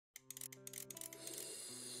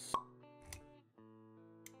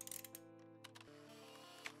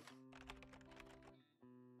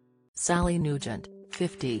Sally Nugent,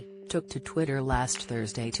 50, took to Twitter last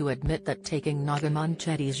Thursday to admit that taking Naga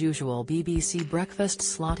Munchetty's usual BBC breakfast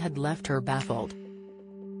slot had left her baffled.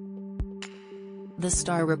 The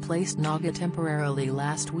star replaced Naga temporarily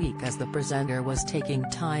last week as the presenter was taking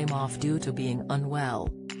time off due to being unwell.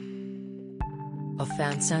 A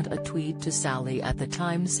fan sent a tweet to Sally at the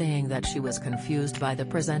time saying that she was confused by the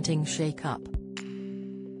presenting shake-up.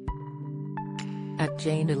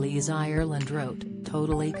 Jane Elise Ireland wrote,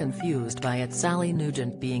 "Totally confused by it. Sally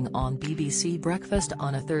Nugent being on BBC Breakfast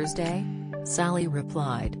on a Thursday?" Sally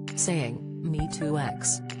replied, saying, "Me too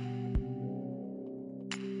X."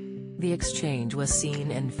 The exchange was seen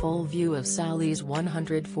in full view of Sally's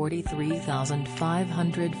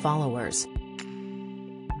 143,500 followers.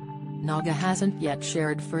 Naga hasn't yet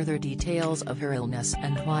shared further details of her illness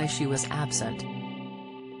and why she was absent.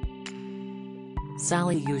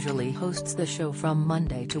 Sally usually hosts the show from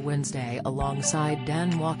Monday to Wednesday alongside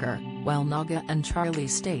Dan Walker, while Naga and Charlie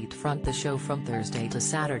State front the show from Thursday to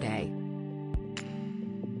Saturday.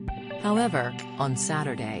 However, on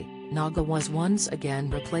Saturday, Naga was once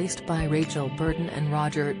again replaced by Rachel Burton and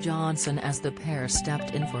Roger Johnson as the pair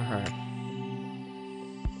stepped in for her.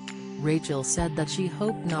 Rachel said that she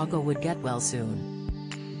hoped Naga would get well soon.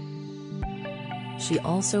 She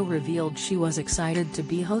also revealed she was excited to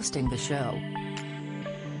be hosting the show.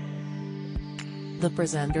 The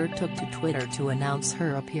presenter took to Twitter to announce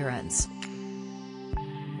her appearance.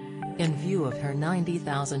 In view of her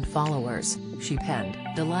 90,000 followers, she penned,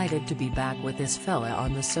 "Delighted to be back with this fella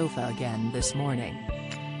on the sofa again this morning."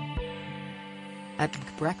 At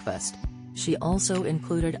breakfast, she also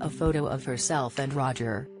included a photo of herself and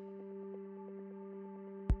Roger.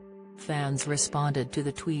 Fans responded to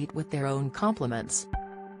the tweet with their own compliments.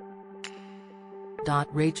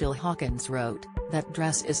 Rachel Hawkins wrote, "That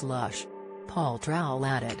dress is lush." Paul Trowell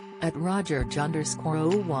added,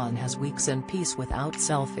 @Roger_01 has weeks in peace without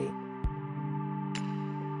selfie.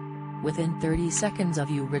 Within 30 seconds of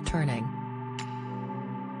you returning.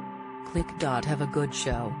 Click. Have a good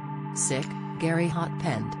show. Sick, Gary Hot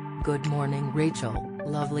penned, "Good morning Rachel,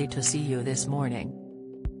 lovely to see you this morning."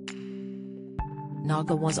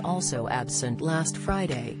 Naga was also absent last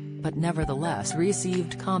Friday, but nevertheless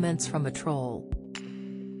received comments from a troll.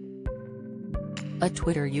 A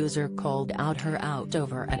Twitter user called out her out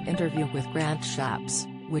over an interview with Grant Shapps,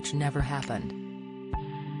 which never happened.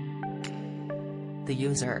 The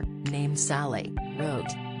user, named Sally, wrote,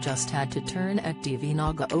 "Just had to turn at TV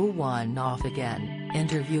Naga 01 off again,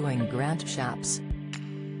 interviewing Grant Shapps.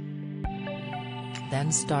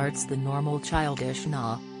 Then starts the normal childish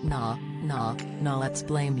nah, let's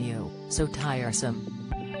blame you, so tiresome."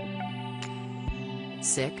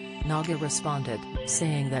 Sick, Naga responded,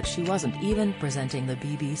 saying that she wasn't even presenting the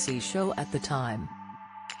BBC show at the time.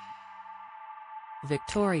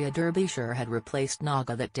 Victoria Derbyshire had replaced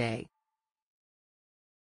Naga that day.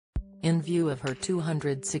 In view of her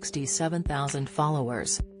 267,000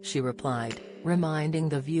 followers, she replied, reminding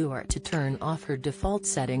the viewer to turn off her default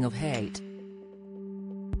setting of hate.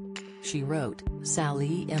 She wrote,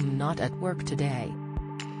 "Sally, I'm not at work today.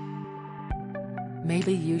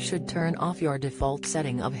 Maybe you should turn off your default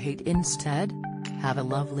setting of hate instead? Have a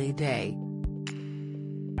lovely day."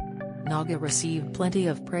 Naga received plenty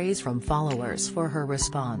of praise from followers for her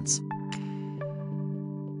response.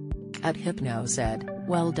 @Hypno said,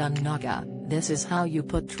 "Well done Naga, this is how you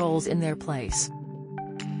put trolls in their place."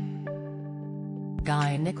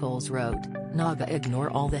 Guy Nichols wrote, "Naga,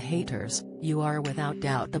 ignore all the haters, you are without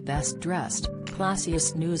doubt the best dressed,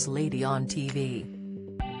 classiest news lady on TV."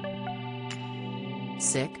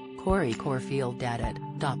 Sick, Corey Corfield added,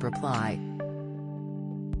 reply.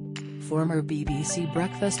 Former BBC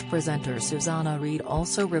Breakfast presenter Susanna Reid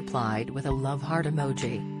also replied with a love heart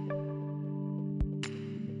emoji.